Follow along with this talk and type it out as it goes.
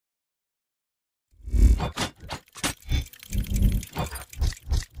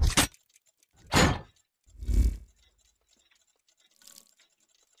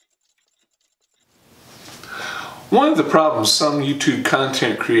One of the problems some YouTube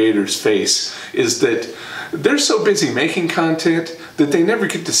content creators face is that they're so busy making content that they never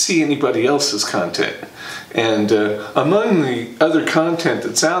get to see anybody else's content. And among the other content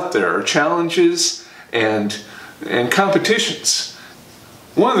that's out there are challenges and competitions.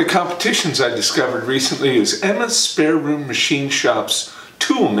 One of the competitions I discovered recently is Emma's Spareroom Machine Shop's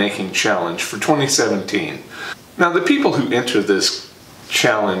Toolmaking Challenge for 2017. Now, the people who enter this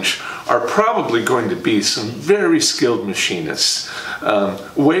challenge are probably going to be some very skilled machinists,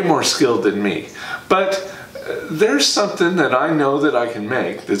 way more skilled than me. But there's something that I know that I can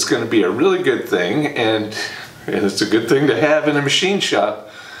make that's going to be a really good thing, and it's a good thing to have in a machine shop.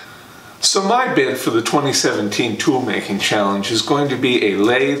 So my bid for the 2017 Toolmaking Challenge is going to be a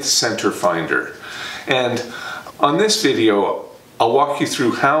lathe center finder. And on this video, I'll walk you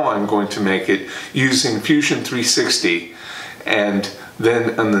through how I'm going to make it using Fusion 360, and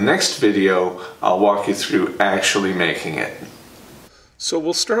then in the next video, I'll walk you through actually making it. So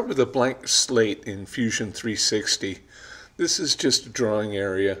we'll start with a blank slate in Fusion 360. This is just a drawing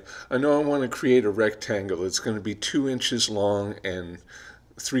area. I know I want to create a rectangle. It's going to be 2 inches long and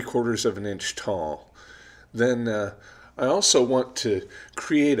 3/4 of an inch tall. Then I also want to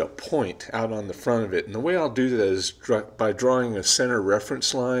create a point out on the front of it. And the way I'll do that is by drawing a center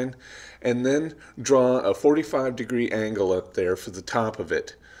reference line and then draw a 45-degree angle up there for the top of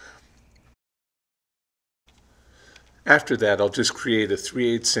it. After that, I'll just create a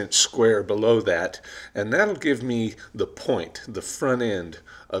 3/8 inch square below that, and that'll give me the point, the front end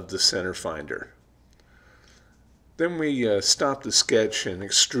of the center finder. Then we stop the sketch and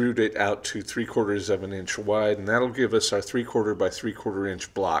extrude it out to 3/4 of an inch wide, and that'll give us our 3/4 by 3/4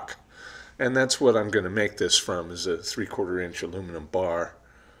 inch block. And that's what I'm going to make this from, is a 3/4 inch aluminum bar.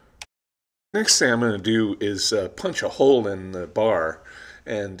 Next thing I'm going to do is punch a hole in the bar.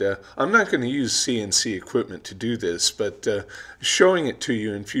 And I'm not going to use CNC equipment to do this, but showing it to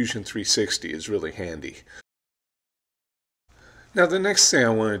you in Fusion 360 is really handy. Now the next thing I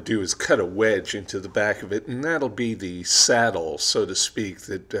want to do is cut a wedge into the back of it, and that'll be the saddle, so to speak,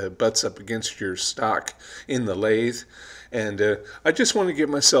 that butts up against your stock in the lathe. And I just want to give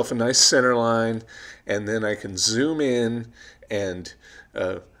myself a nice center line, and then I can zoom in and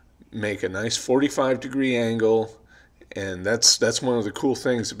make a nice 45-degree angle. And that's one of the cool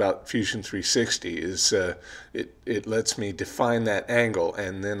things about Fusion 360 is it lets me define that angle,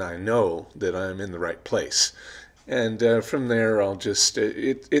 and then I know that I'm in the right place. And from there I'll just,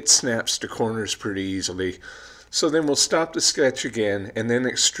 it snaps to corners pretty easily. So then we'll stop the sketch again and then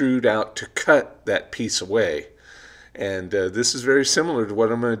extrude out to cut that piece away. And this is very similar to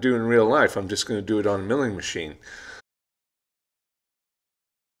what I'm going to do in real life. I'm just going to do it on a milling machine.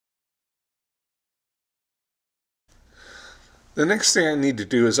 The next thing I need to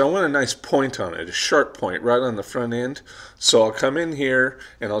do is I want a nice point on it, a sharp point right on the front end. So I'll come in here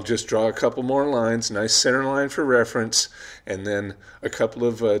and I'll just draw a couple more lines, nice center line for reference, and then a couple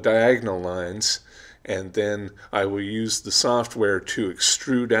of diagonal lines. And then I will use the software to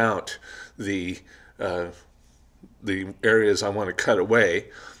extrude out the areas I want to cut away.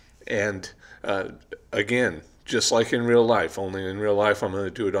 And again, just like in real life, only in real life I'm going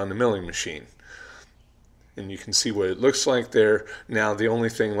to do it on the milling machine. And you can see what it looks like there. Now the only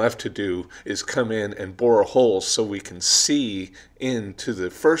thing left to do is come in and bore a hole so we can see into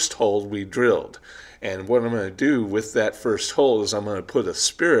the first hole we drilled. And what I'm going to do with that first hole is I'm going to put a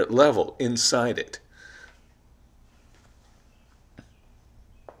spirit level inside it.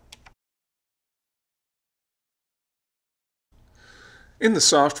 In the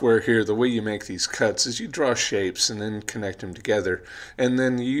software here, the way you make these cuts is you draw shapes and then connect them together, and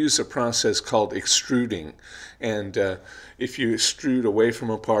then you use a process called extruding. And if you extrude away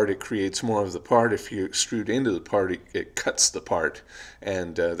from a part, it creates more of the part. If you extrude into the part, it cuts the part.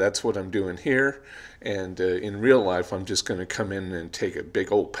 And that's what I'm doing here. And in real life, I'm just going to come in and take a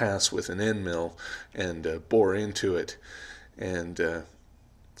big old pass with an end mill and bore into it. And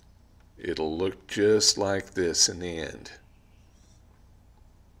it'll look just like this in the end.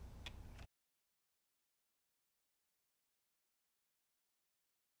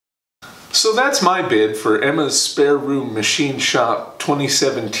 So that's my bid for Emma's Spareroom Machine Shop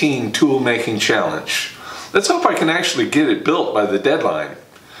 2017 Toolmaking Challenge. Let's hope I can actually get it built by the deadline.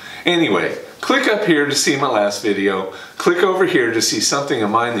 Anyway, click up here to see my last video. Click over here to see something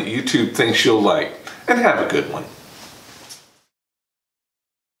of mine that YouTube thinks you'll like. And have a good one.